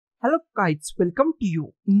Hello guys, welcome to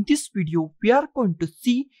you. In this video, we are going to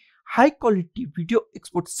see high quality video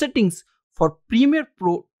export settings for Premiere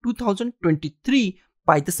Pro 2023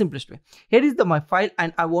 by the simplest way. Here is my file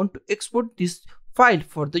and I want to export this file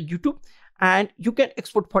for the YouTube, and you can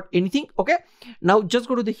export for anything. Okay, now just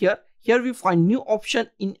go to the here we find new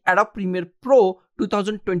option in Adobe Premiere Pro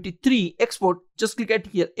 2023 export. Just click at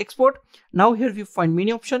here export. Now here we find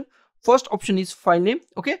many option. First option is file name.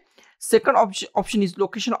 Okay, second option is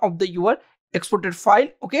location of your exported file.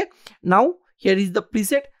 Okay, now here is the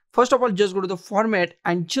preset. First of all, just go to the format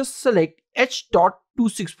and just select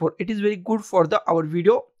H.264. It is very good for our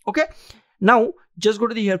video. Okay, now just go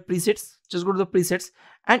to the presets. Just go to the presets,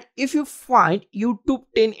 and if you find YouTube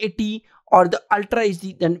 1080 or the Ultra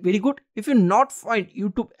HD, then very good. If you not find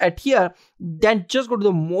YouTube at here, then just go to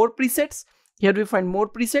the more presets. Here we find more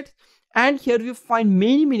presets, and here we find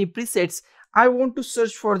many presets. I want to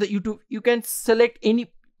search for the YouTube. You can select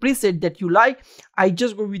any preset that you like. I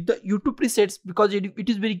just go with the YouTube presets because it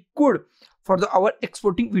is very good for our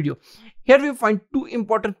exporting video. Here we find two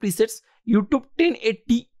important presets: YouTube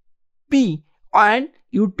 1080p and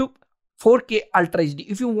YouTube 4K Ultra HD.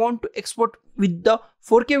 If you want to export with the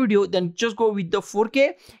 4K video, then just go with the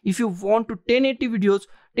 4K. If you want to 1080p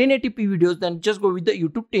videos, then just go with the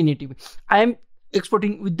YouTube 1080p. I am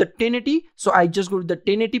exporting with the 1080, so I just go with the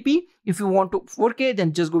 1080p. If you want to 4K,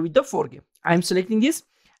 then just go with the 4K. I am selecting this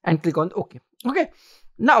and click on OK. Okay,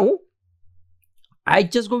 now I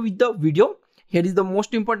just go with the video. Here is the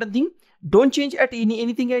most important thing: don't change at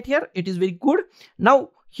anything at here. It is very good. Now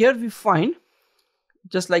here we find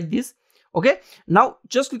just like this. Okay, now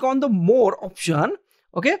just click on the more option.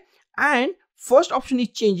 Okay, and first option is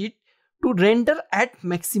change it to render at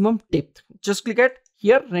maximum depth. Just click at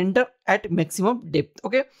here, render at maximum depth.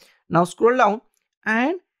 Okay, now scroll down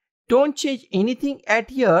and don't change anything at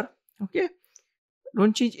here. Okay,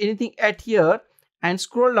 don't change anything at here, and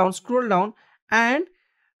scroll down and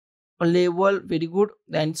level. Very good.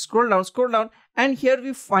 Then scroll down, and here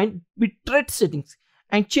we find bitrate settings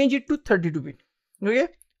and change it to 32-bit. Okay,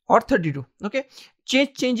 or 32. Okay,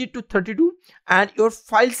 change it to 32, and your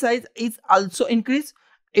file size is also increased.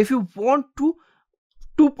 If you want to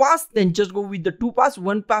 2 pass, then just go with the 2 pass.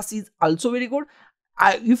 1 pass is also very good.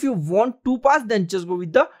 If you want 2 pass, then just go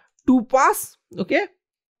with the 2 pass. Okay,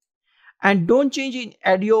 and don't change in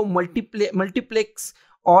audio, multiplex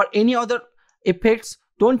or any other effects.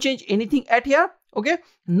 Don't change anything at here. Okay,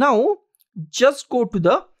 now just go to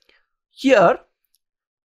the here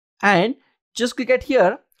and just click at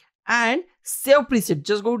here and save preset.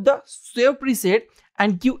 Just go to the save preset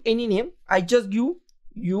and give any name. I just give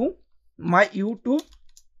my YouTube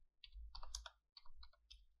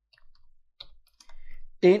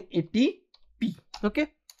 1080p.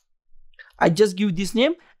 Okay, I just give this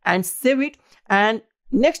name and save it, and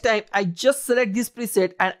next time I just select this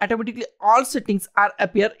preset and automatically all settings are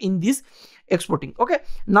appear in this exporting. Okay,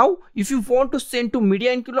 now if you want to send to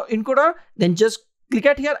media encoder, then just click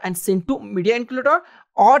at here and send to media encoder,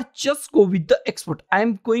 or just go with the export. I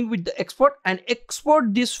am going with the export and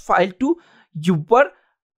export this file to your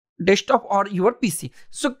desktop or your PC.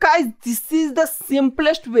 So guys, this is the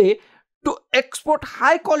simplest way to export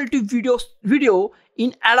high quality video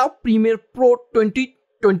in Adobe Premiere Pro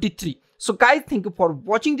 2023. So guys, thank you for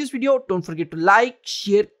watching this video. Don't forget to like,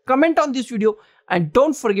 share, comment on this video, and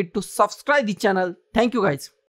don't forget to subscribe the channel. Thank you guys.